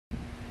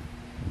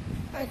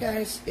Hi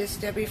guys, it's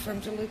Debbie from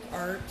Dilute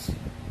Art.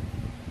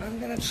 I'm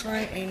going to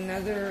try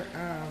another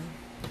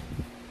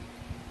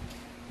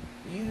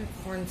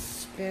unicorn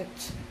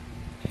spit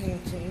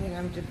painting, and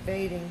I'm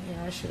debating here.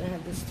 I should have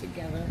had this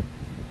together.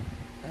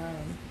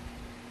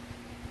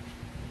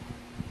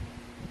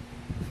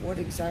 What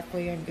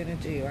exactly I'm going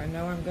to do. I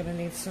know I'm going to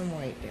need some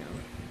white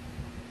down.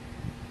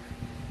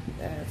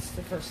 That's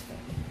the first thing.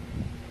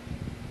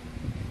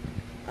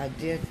 I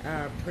did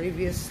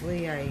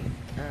previously, I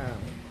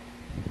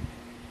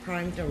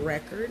primed a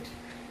record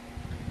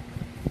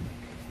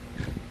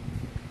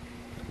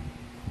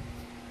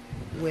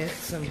with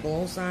some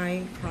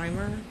bullseye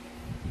primer.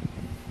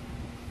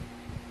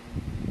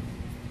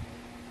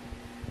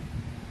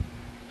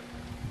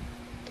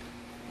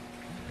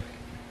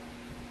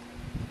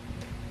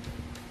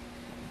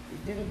 We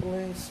did a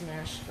balloon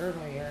smash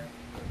earlier,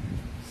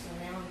 so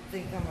now I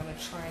think I'm going to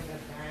try the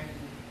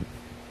baggy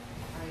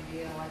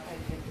idea like I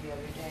did the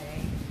other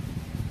day.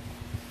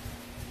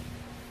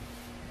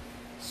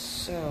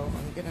 So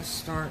I'm going to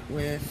start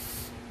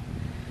with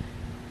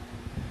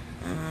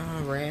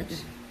red.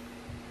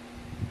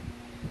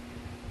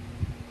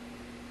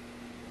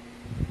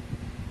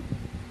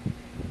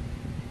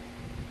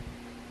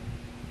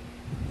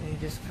 And you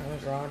just kind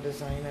of draw a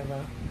design of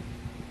a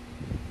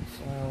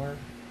flower.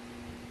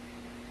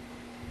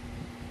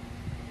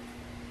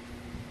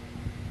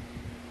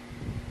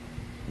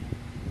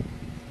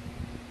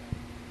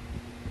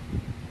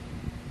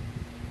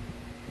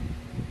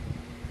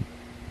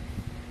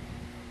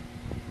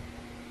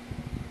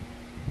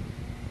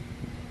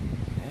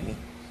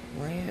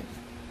 Red,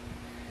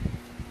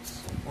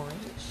 some orange.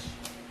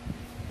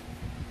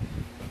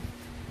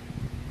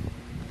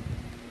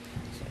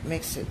 So it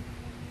makes it,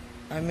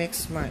 I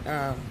mix my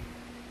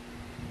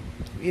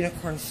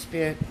unicorn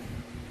spit,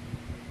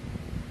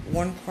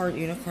 1 part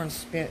unicorn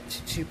spit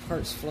to 2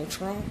 parts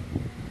floetrol.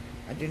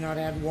 I do not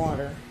add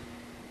water.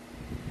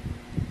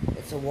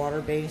 It's a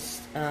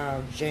water-based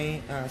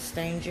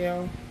stain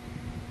gel.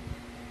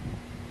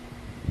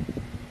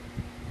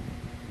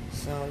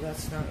 So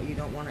that's not, you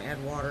don't want to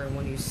add water, and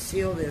when you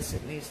seal this,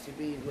 it needs to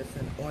be with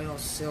an oil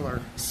sealer.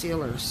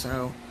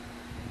 So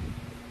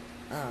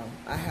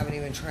I haven't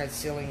even tried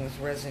sealing with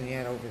resin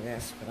yet over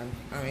this, but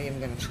I am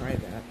going to try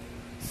that.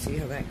 See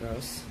how that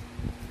goes.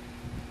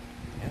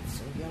 Add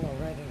some yellow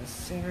right in the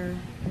center.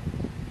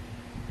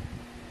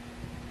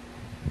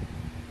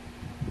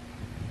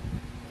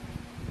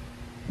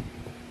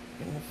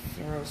 Gonna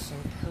throw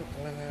some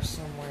purple in there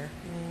somewhere.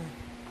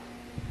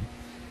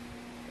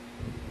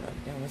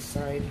 Right down the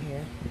side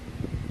here.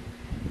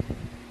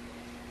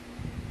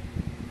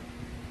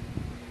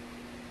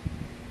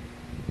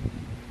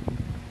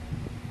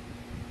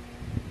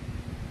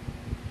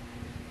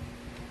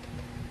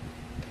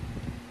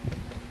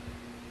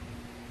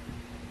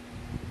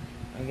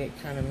 I get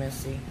kind of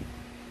messy. And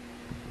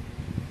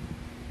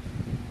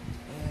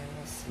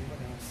let's see what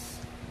else.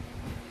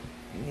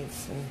 I need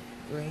some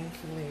green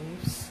for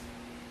leaves.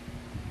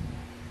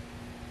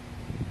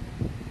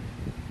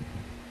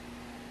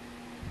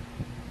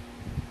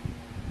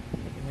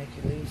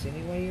 Leaves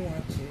any way you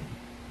want to.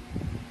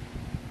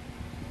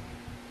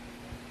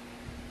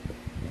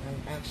 And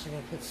I'm actually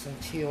going to put some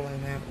teal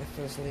in that with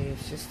those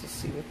leaves just to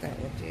see what that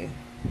would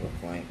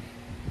look like.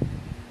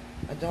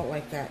 I don't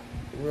like that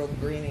real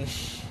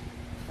greenish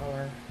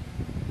color.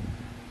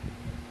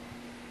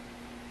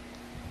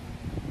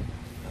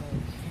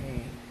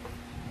 Okay.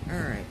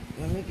 Alright,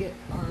 let me get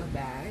our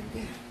bag.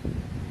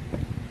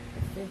 I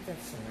think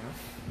that's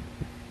enough.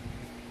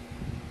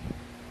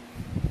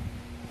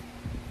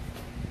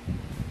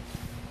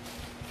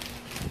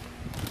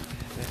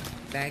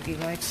 Baggy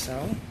like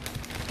so.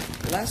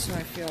 Last time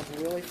I filled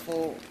really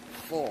full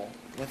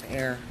with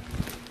air.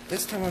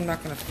 This time I'm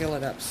not going to fill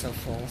it up so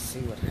full. Let's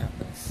see what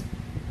happens.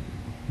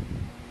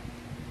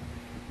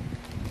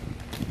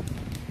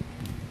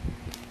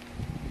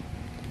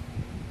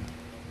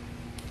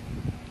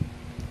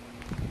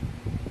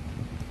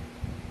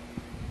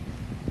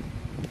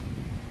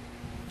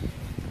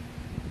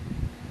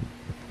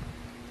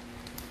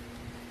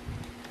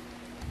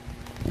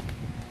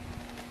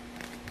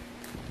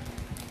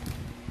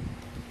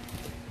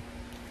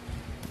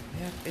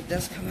 It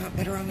does come out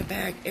better on the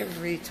bag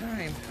every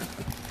time.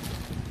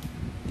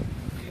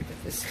 Okay, but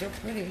it's still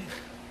pretty.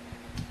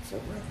 It's a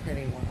real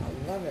pretty one.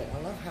 I love it. I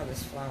love how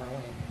this flower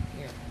went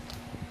here.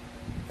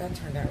 That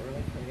turned out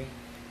really pretty.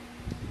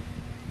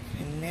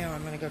 And now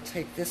I'm going to go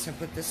take this and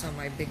put this on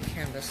my big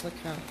canvas. Look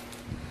how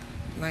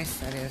nice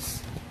that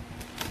is.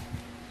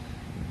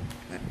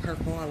 That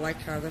purple, I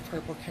like how the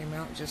purple came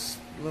out, just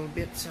little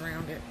bits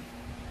around it.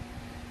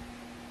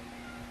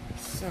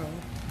 So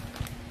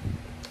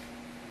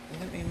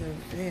let me move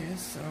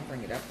this. I'll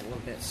bring it up a little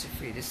bit so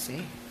for you to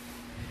see.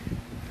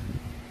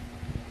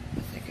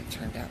 I think it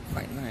turned out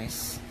quite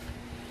nice.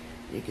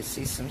 You can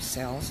see some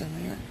cells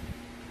in there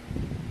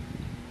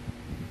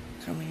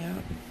coming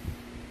out.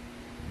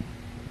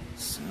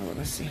 So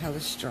let's see how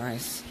this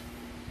dries.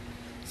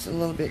 It's a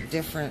little bit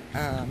different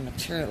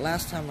material.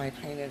 Last time I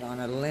painted on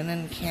a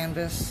linen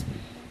canvas,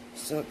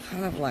 So it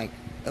kind of like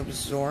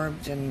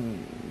absorbed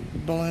and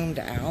bloomed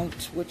out,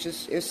 which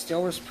it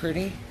still was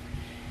pretty,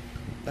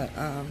 but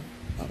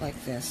not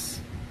like this.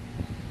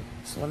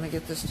 So let me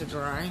get this to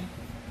dry.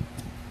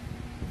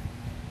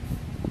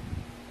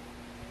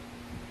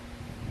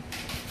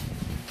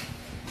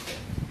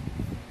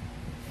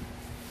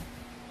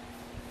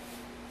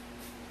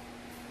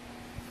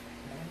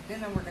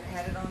 And then we're going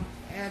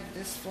to add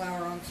this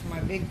flour onto my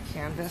big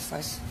canvas.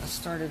 I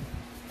started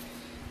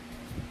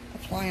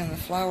applying the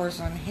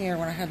flowers on here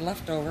when I had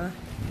leftover.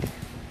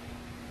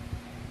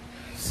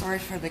 Sorry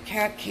for the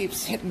cat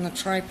keeps hitting the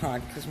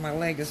tripod because my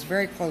leg is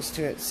very close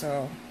to it,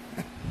 so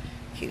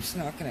keeps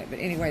knocking it. But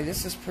anyway,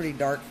 this is pretty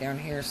dark down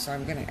here, so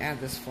I'm going to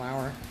add this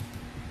flour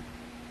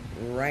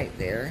right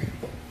there.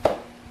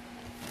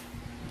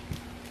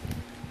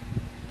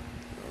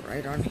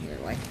 Right on here,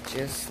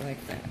 just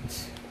like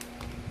that.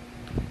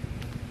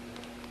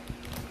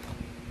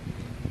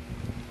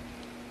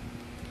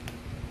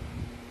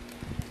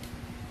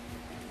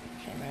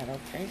 Came out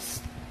okay.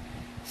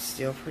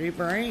 Still pretty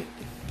bright.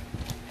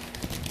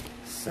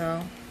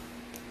 So,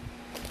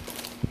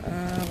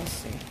 let's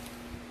see.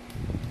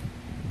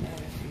 Add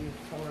a few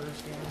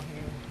colors down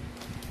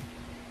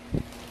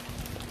here,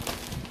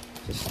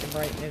 just to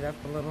brighten it up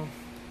a little.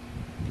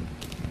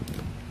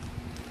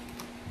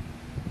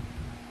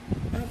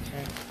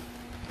 Okay.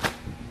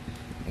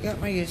 I got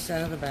my use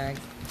out of the bag.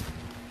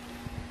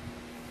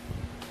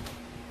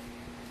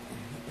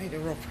 Made a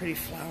real pretty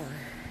flower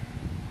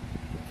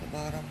at the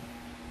bottom.